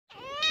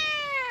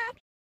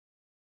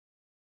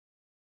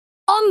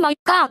Oh my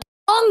god!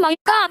 Oh my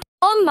god!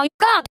 Oh my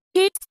god!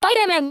 It's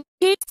Spider-Man!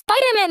 It's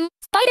Spider-Man!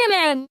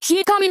 Spider-Man!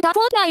 He come in the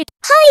Fortnite!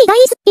 Hi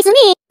guys, it's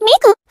me, 𝗵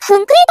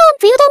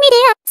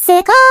𝗶𝗂𝘂𝗽𝗹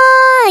世界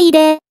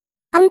で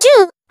I'm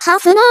Jew,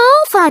 have no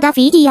father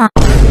figure.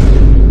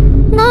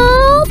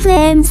 No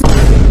friends.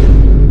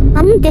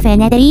 I'm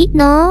definitely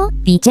no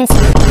bitches.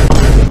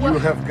 You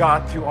have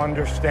got to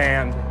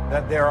understand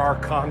that there are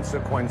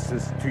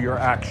consequences to your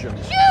actions.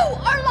 You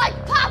are like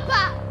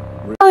Papa!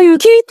 Are you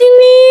kidding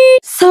me?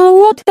 So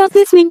what does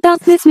this mean? Does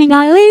this mean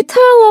I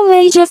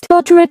literally just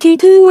got ready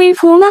to win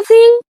for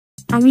nothing?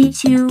 I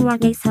wish you were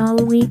gay so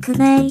we could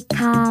make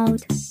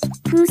out.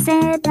 Who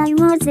said I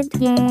wasn't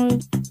gay?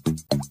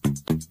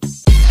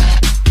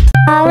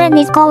 Alan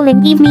is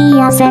calling, give me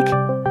a sec.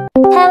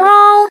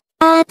 Hello?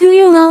 Do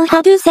you know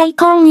how to say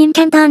corn in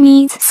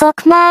Cantonese?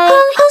 Suck my...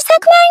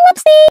 suck my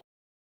whoopsie!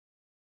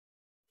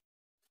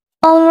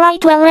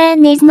 Alright, well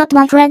Ren is not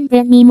my friend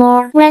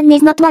anymore. Ren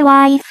is not my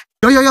wife.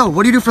 Yo,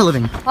 what do you do for a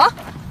living? Huh?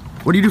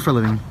 What do you do for a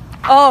living?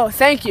 Oh,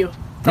 thank you.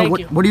 Thank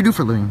you. What do you do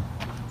for a living?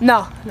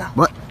 No.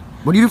 What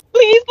do you do?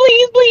 Please.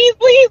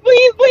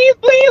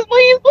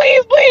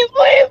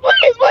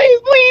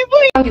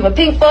 I don't give a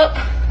pink fuck.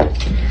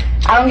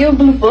 I don't give a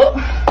blue fuck.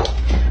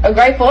 A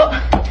gray fuck.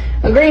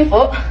 A green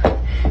fuck.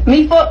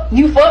 Me fuck.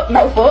 You fuck.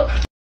 No fuck.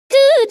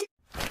 Dude!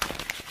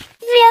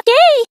 We're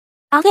gay!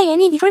 Are they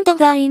any different on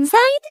the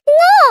inside?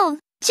 No!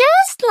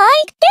 Just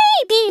like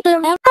gay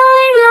people. I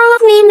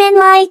love women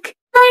like...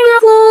 I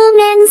love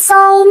women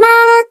so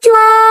much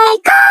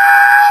like...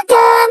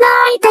 Can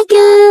I take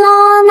you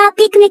on a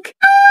picnic?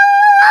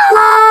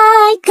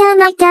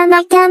 Can I?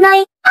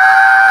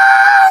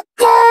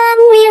 Can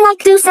we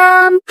like do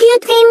some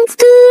cute things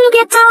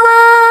together?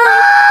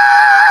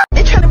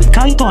 They're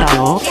trying to be...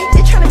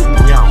 They're trying to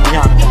be...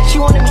 She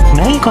wanted me...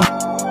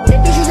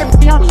 This is a...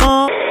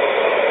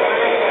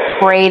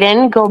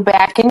 Brayden, go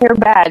back in your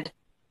bed.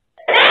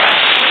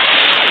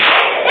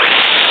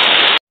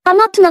 I'm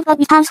not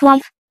nobody's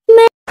housewife.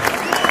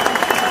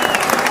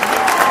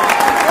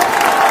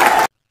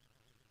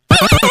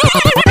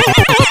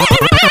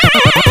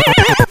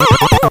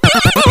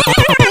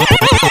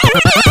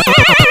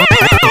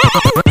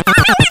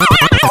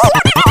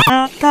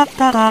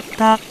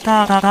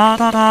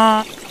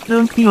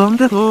 Don't be on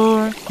the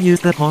floor, use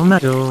the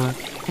pomodoro.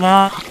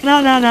 La.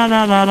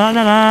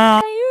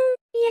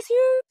 Yes,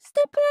 you.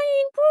 Stop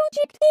playing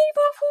Project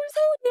Eva for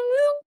so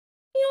long.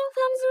 Your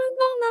thumbs are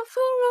gonna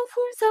fall off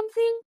or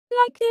something.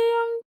 Like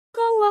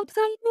go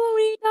outside or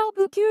read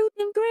double cute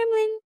and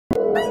gremlin.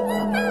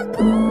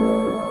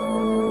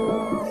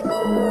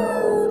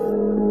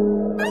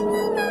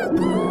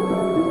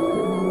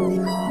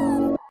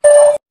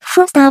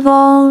 First of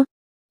all,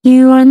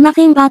 you are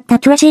nothing but a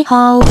trashy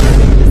hoe.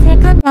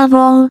 Second of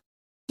all,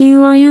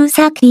 you are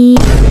𝗂�59.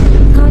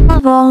 Third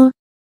of all,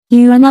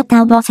 you are not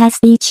a boss-ass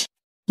bitch.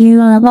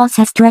 You are a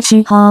boss-ass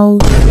trashy hoe.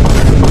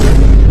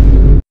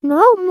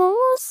 No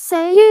more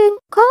saying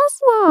cuss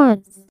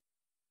words.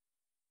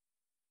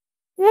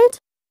 It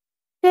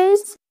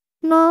is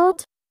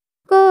not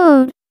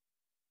good.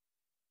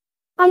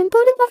 I'm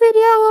putting a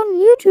video on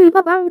YouTube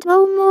about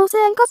no more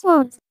saying cuss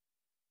words.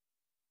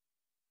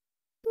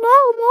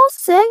 No more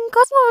saying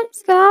cuss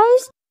words,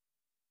 guys.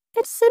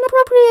 It's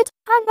inappropriate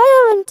and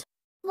violent.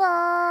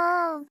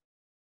 Wow.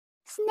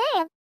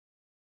 Snap.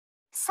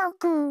 So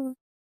cool.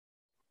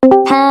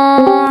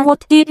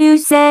 What did you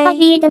say? I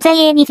didn't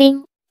say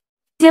anything.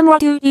 Then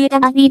what you did?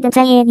 I didn't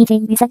say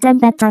anything because I'm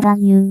better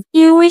than you.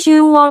 You wish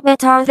you were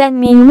better than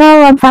me.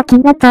 No, I'm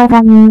fucking better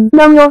than you.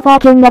 No, you're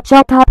fucking not.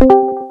 Shut up.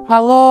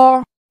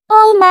 Hello?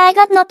 Oh my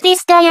god, not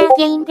this dire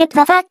game. Get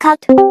the fuck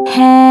out.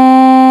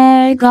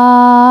 Hey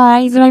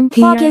guys, I'm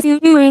here. What is you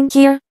doing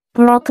here?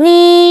 Bro,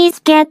 Please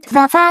get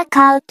the fuck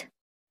out.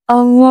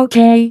 oh,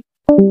 okay.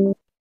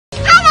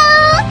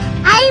 Hello,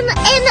 I'm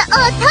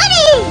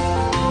M.O.T.O.R.I.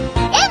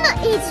 M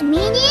is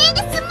meaning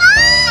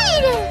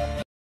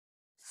smile.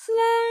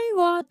 Slay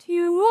what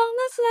you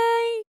wanna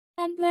slay,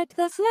 and let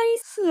the sleigh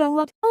slow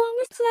what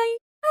wanna slay.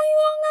 I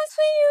wanna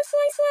see you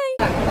slay.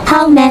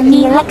 How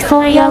many like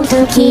for you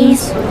to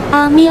kiss?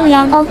 A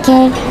million.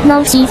 Okay,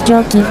 no, she's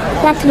joking.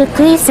 That look,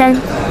 listen.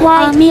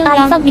 Why a million?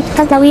 I thought it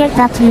kinda weird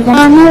that you guys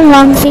a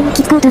million think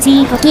it's good to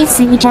see you kiss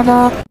each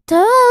other.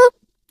 2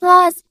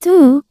 plus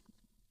 2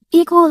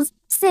 equals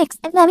 6.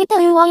 And let me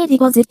tell you why it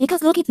equals it.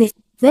 Because look at this.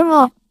 There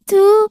are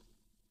 2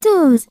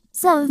 2's.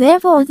 So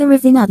therefore there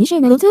is an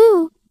additional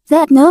 2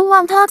 that no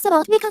one talks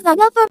about because I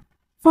never...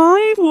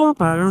 5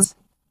 whoppers.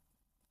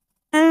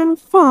 And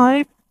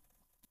 5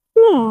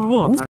 more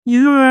whoppers.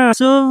 You are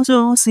so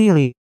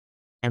silly.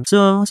 And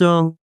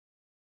so...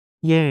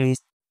 Yes,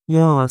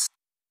 yours.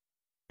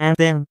 And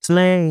then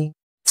slay.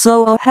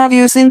 So, have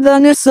you seen the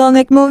new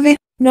Sonic movie?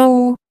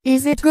 No.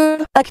 Is it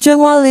good?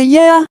 Actually,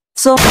 yeah.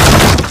 So...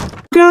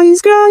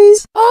 Guys!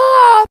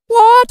 Ah!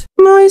 What?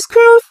 My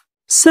scarf!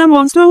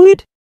 Someone stole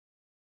it!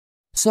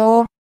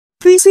 So...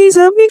 This is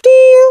a big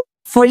deal!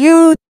 For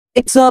you,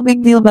 it's a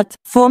big deal, but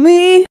for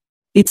me,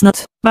 it's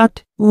not.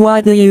 But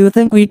Why do you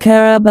think we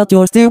care about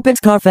your stupid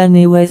scarf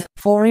anyways?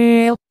 For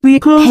real?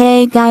 Because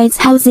Hey guys,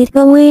 how's it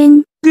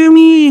going?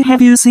 Gumi,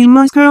 have you seen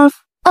my scarf?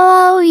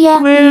 Oh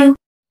yeah, Where? you.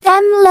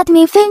 Let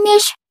me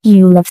finish.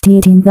 You left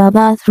it in the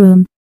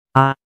bathroom.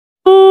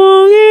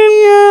 Oh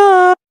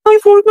yeah, I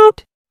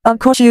forgot. Of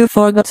course you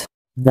forgot.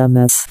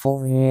 Dumbass.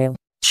 For real?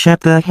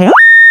 Shut the hell.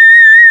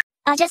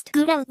 I just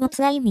googled what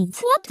play means.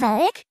 What the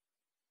heck?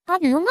 I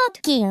do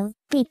not kill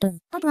people.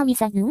 I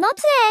promise I do not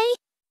say.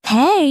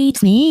 Hey,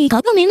 it's me,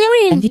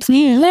 𝗂𝗂𝘂𝗽𝗋, and it's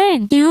me,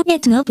 Ellen. You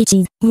get no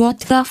bitches. What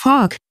the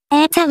fuck?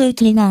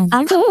 Absolutely none.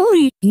 I'm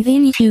sorry.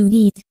 Even if you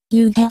did,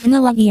 you have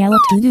no idea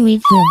what to do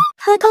with them.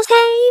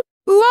 Hey,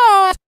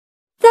 What?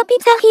 the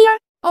pizza here.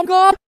 Oh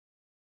god.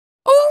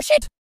 Oh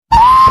shit.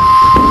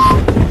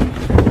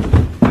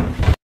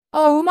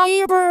 Oh my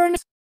ear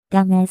burns.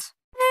 Dumbass.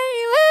 Hey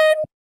Len,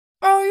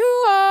 are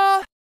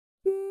you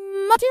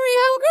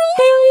material girl?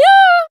 Hell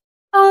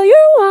yeah. Are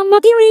you a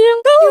material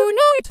girl? You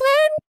know it,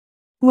 Len.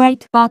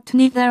 Wait, but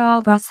neither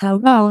of us are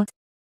girls.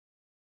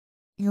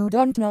 You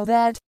don't know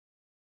that.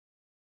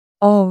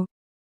 Oh.